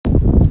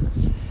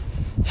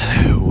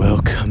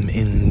Welcome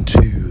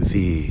into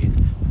the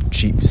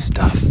Cheap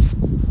Stuff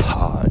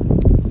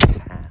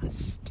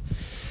podcast.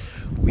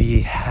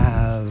 We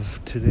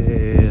have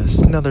today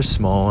another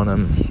small one.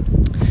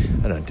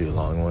 I don't do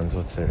long ones.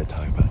 What's there to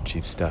talk about?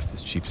 Cheap stuff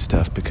is cheap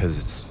stuff because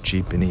it's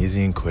cheap and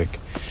easy and quick.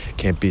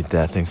 Can't beat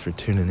that. Thanks for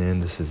tuning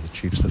in. This is the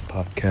Cheap Stuff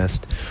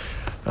podcast.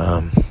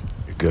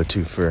 Your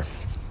go-to for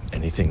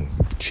anything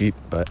cheap,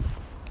 but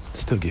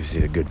still gives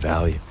you a good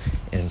value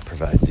and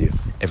provides you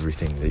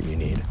everything that you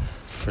need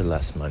for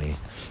less money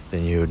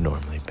than you would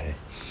normally pay.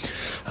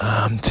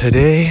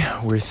 Today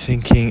we're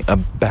thinking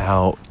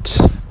about,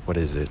 what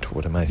is it?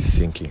 What am I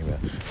thinking about?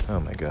 Oh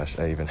my gosh,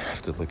 I even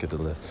have to look at the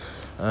list.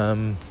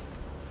 A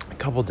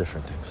couple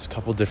different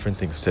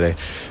things today.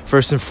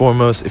 First and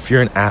foremost, if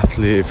you're an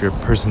athlete, if you're a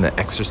person that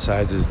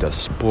exercises, does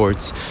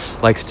sports,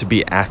 likes to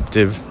be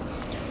active,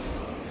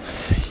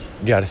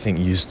 you gotta think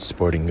used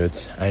sporting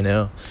goods. I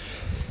know,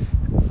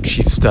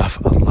 cheap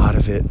stuff, a lot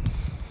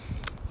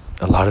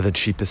of the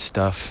cheapest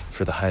stuff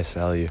for the highest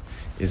value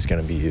is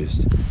going to be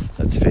used.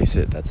 Let's face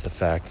it, that's the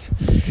fact.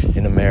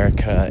 In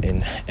America,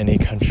 in any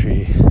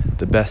country,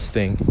 the best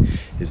thing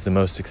is the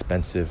most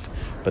expensive,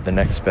 but the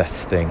next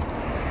best thing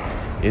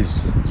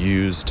is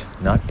used,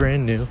 not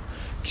brand new,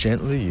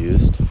 gently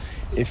used.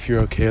 If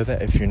you're okay with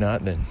that, if you're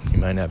not, then you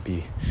might not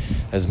be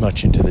as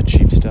much into the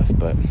cheap stuff,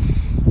 but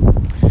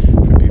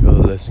for people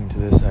listening to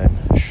this,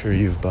 I'm sure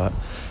you've bought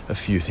a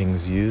few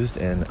things used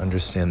and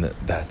understand that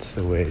that's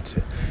the way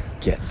to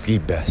get the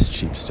best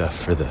cheap stuff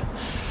for the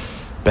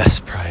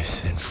best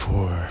price and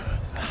for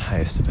the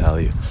highest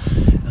value.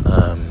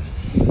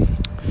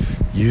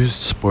 Used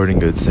sporting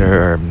goods,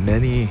 there are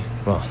many,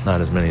 well,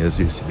 not as many as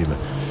used to be, but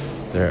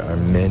there are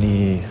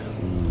many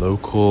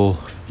local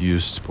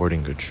used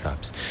sporting goods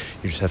shops.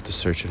 You just have to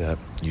search it up: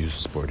 used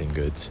sporting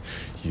goods,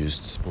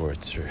 used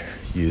sports, or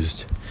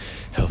used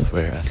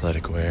healthwear,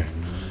 athletic wear.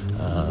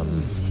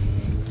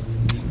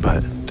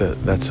 But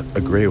that's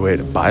a great way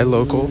to buy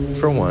local,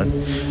 for one.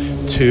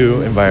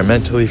 2,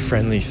 environmentally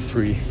friendly.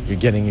 3, you're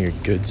getting your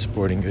good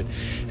sporting good.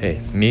 Hey,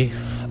 me,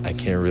 I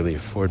can't really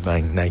afford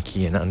buying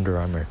Nike and Under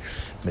Armour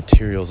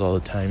materials all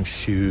the time.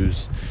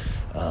 Shoes,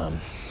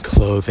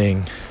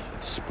 clothing,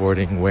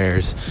 sporting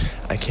wares.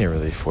 I can't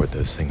really afford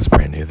those things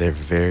brand new. They're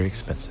very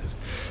expensive.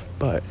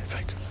 But if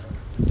I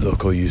could,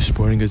 local used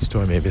sporting goods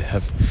store, maybe they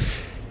have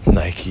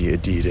Nike,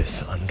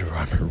 Adidas, Under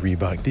Armour,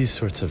 Reebok, these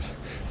sorts of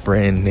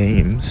brand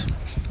names.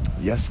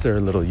 Yes, they're a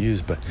little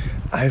used, but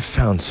I've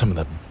found some of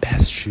the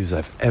best shoes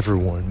I've ever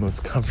worn,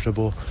 most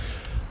comfortable,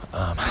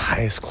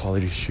 highest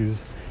quality shoes,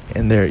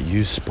 and they're at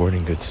used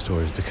sporting goods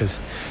stores because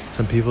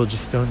some people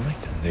just don't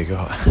like them. They go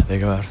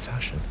out of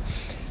fashion,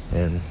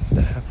 and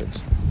that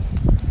happens.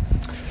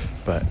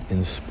 But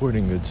in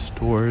sporting goods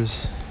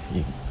stores,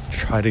 you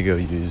try to go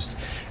used.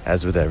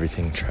 As with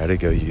everything, try to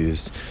go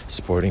used.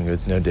 Sporting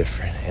goods, no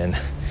different. And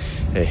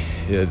hey,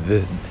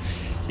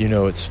 you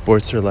know what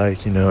sports are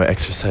like, you know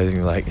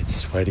exercising like, it's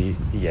sweaty,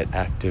 you get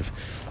active.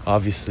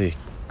 Obviously,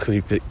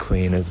 keep it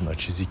clean as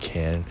much as you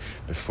can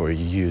before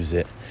you use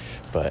it.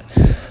 But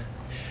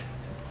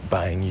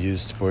buying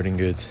used sporting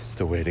goods, it's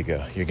the way to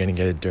go. You're going to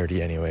get it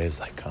dirty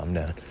anyways, like, calm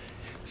down.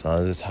 As long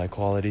as it's high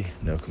quality,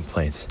 no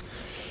complaints.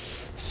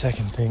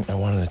 Second thing I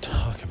wanted to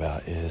talk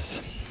about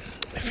is,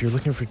 if you're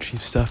looking for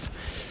cheap stuff,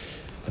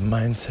 the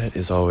mindset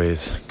is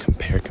always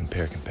compare.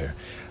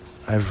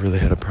 I've really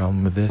had a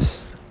problem with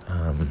this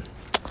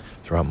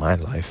throughout my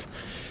life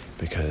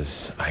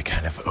because I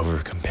kind of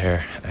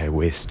over-compare. I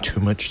waste too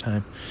much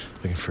time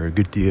looking for a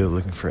good deal,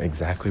 looking for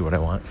exactly what I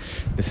want.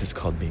 This is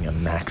called being a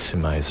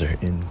maximizer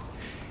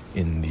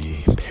in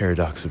the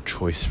Paradox of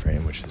Choice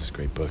frame, which is a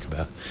great book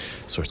about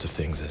sorts of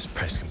things as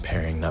price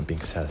comparing, not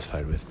being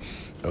satisfied with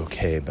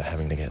okay, but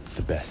having to get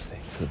the best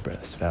thing for the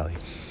best value.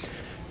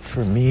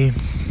 For me,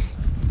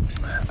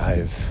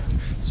 I've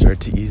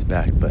started to ease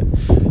back, but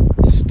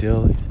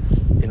still,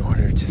 in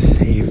order to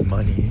save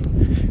money,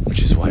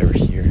 which is why we're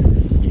here,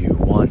 you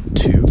want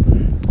to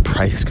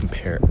price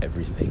compare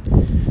everything.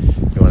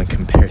 You want to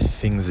compare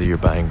things that you're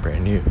buying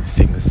brand new,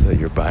 things that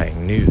you're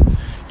buying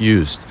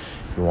used.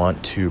 You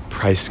want to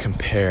price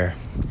compare.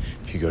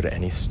 If you go to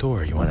any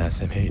store, you want to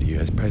ask them, hey, do you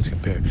guys price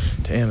compare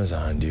to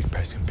Amazon? Do you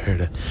price compare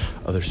to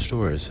other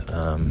stores?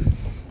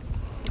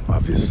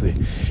 Obviously,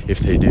 if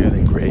they do,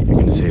 then great. You're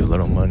going to save a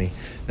little money,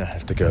 not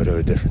have to go to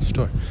a different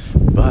store.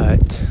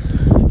 But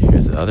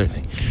here's the other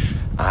thing.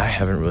 I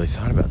haven't really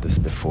thought about this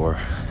before,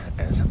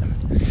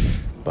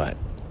 but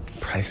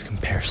price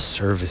compare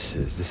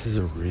services. This is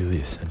a really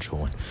essential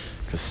one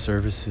because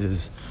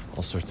services,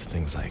 all sorts of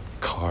things like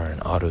car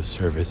and auto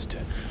service to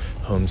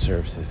home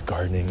services,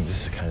 gardening,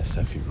 this is the kind of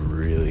stuff you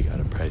really got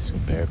to price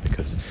compare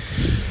because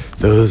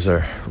those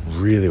are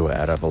really what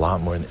add up a lot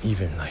more than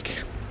even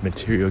like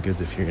material goods.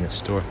 If you're in a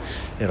store,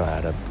 it'll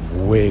add up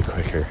way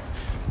quicker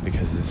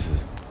because this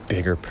is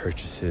bigger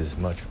purchases,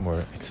 much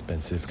more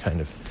expensive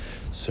kind of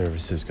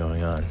services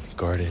going on.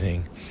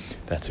 Gardening,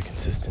 that's a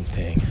consistent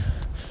thing.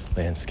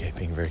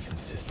 Landscaping, very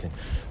consistent.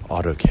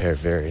 Auto care,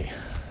 very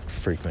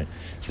frequent.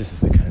 This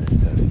is the kind of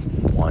stuff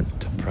you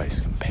want to price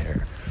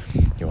compare.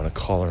 You want to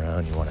call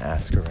around, you want to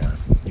ask around,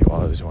 you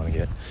people always want to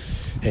get,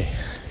 hey,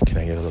 can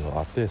I get a little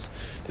off this?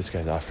 This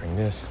guy's offering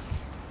this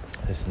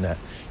and that.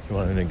 You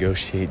want to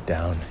negotiate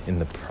down in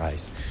the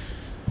price.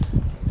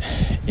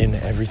 In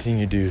everything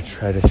you do,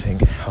 try to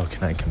think, how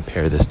can I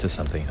compare this to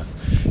something else?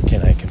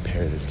 Can I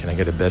compare this? Can I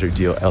get a better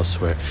deal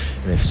elsewhere?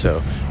 And if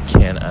so,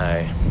 can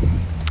I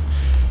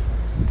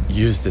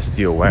use this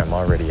deal where I'm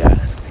already at?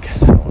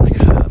 Because I don't want to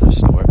go to the other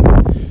store.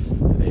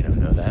 They don't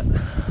know that.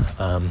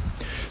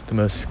 The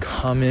most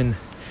common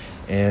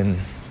and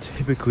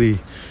typically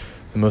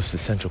the most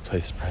essential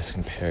place to price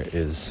compare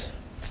is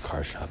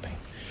car shopping.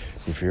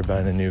 If you're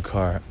buying a new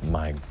car,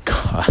 my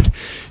God,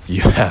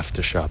 you have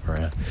to shop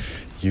around.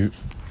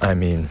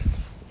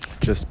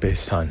 Just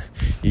based on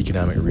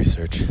economic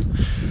research,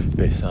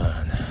 based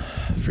on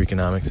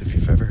Freakonomics, if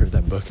you've ever heard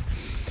that book.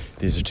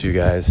 These are two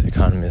guys,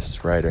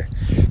 economist, writer.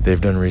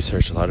 They've done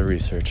research, a lot of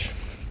research,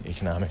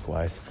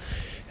 economic-wise,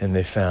 and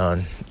they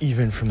found,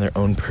 even from their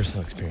own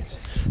personal experience,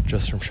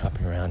 just from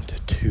shopping around to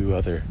two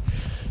other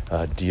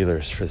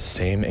dealers for the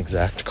same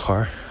exact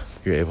car,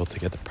 you're able to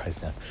get the price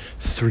down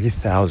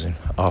 $3,000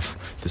 off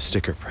the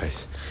sticker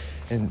price.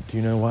 And do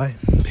you know why?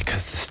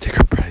 Because the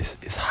sticker price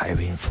is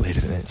highly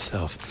inflated in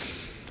itself.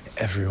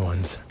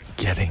 Everyone's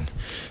getting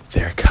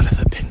their cut of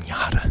the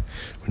piñata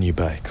when you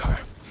buy a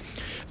car.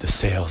 The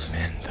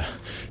salesman, the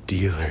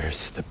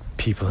dealers, the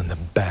people in the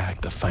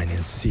back, the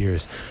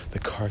financiers, the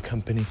car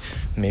company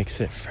makes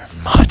it for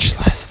much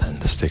less than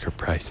the sticker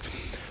price.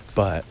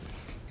 But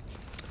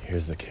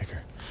here's the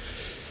kicker.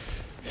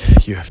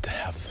 You have to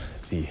have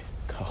the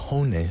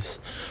cojones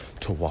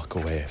to walk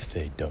away if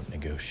they don't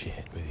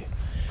negotiate with you.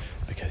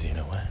 Because you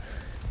know what?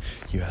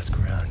 You ask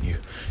around,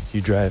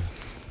 you drive,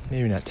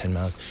 maybe not 10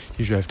 miles,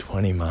 you drive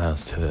 20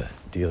 miles to the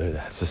dealer that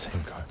has the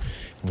same car,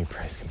 and you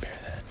price compare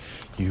that.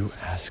 You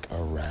ask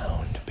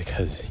around,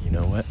 because you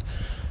know what?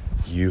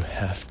 You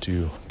have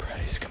to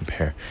price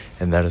compare,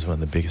 and that is one of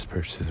the biggest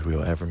purchases we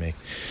will ever make,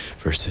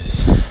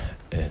 versus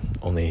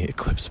only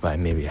eclipsed by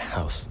maybe a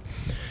house.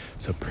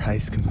 So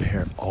price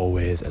compare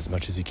always as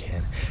much as you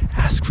can.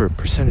 Ask for a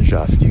percentage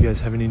off. Do you guys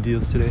have any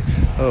deals today?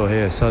 Oh,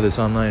 hey, I saw this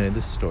online at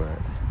this store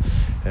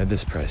at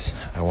this price.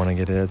 I want to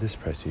get it at this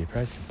price. Do you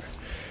price compare?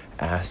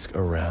 Ask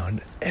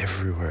around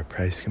everywhere.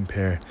 Price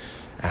compare.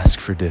 Ask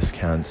for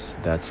discounts.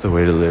 That's the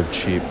way to live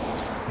cheap.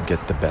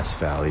 Get the best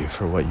value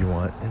for what you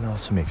want, and it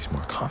also makes you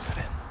more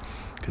confident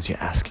because you're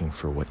asking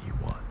for what you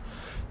want.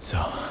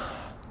 So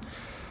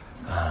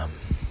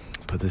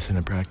put this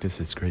into practice.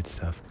 It's great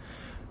stuff.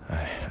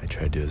 I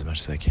try to do as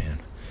much as I can.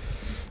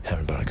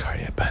 Haven't bought a car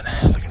yet, but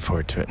looking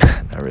forward to it.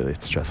 Not really,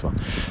 it's stressful.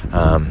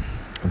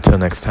 Until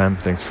next time,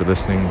 thanks for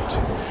listening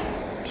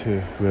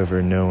to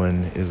whoever no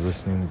one is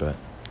listening, but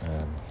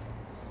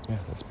yeah,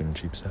 that's been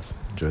cheap stuff.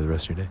 Enjoy the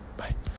rest of your day. Bye.